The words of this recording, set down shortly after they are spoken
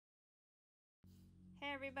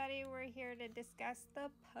Hey everybody, we're here to discuss the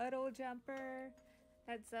puddle jumper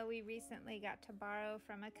that Zoe recently got to borrow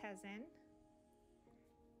from a cousin.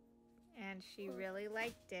 And she really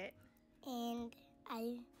liked it. And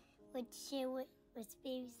I would share it with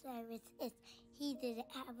baby if he didn't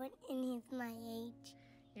have one and he's my age.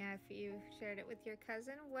 Yeah, if you shared it with your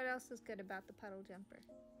cousin. What else is good about the puddle jumper?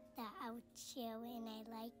 That I would share it and I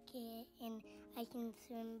like it and I can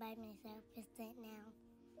swim by myself with it now.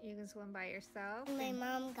 You can swim by yourself? And my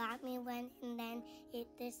mom got me one and then it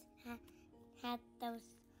just had those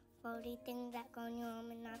floaty things that go in your arm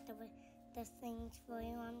and not the things for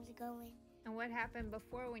your arms to go in. And what happened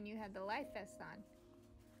before when you had the life vest on?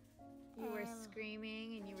 You were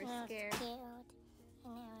screaming and you were scared. I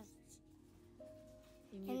was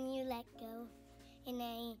scared and you let go. And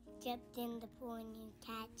I jumped in the pool and you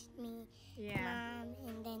catched me, Mom,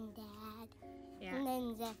 and then Dad, and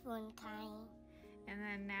then Zephyr and Kai. And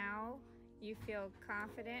then now you feel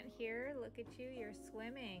confident here. Look at you, you're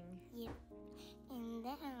swimming. Yep. And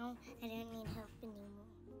now I don't need help anymore.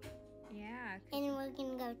 Yeah. And we're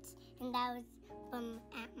gonna go, and that was from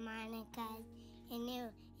Aunt Monica's, and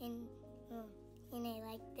I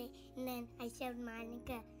liked it. And then I showed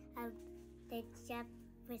Monica the jump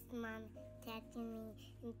with Mom catching me,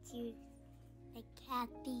 and she was like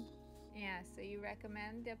happy. Yeah, so you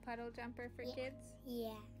recommend a puddle jumper for kids?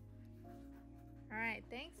 Yeah. All right,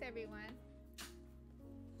 thanks everyone.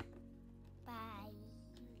 Bye.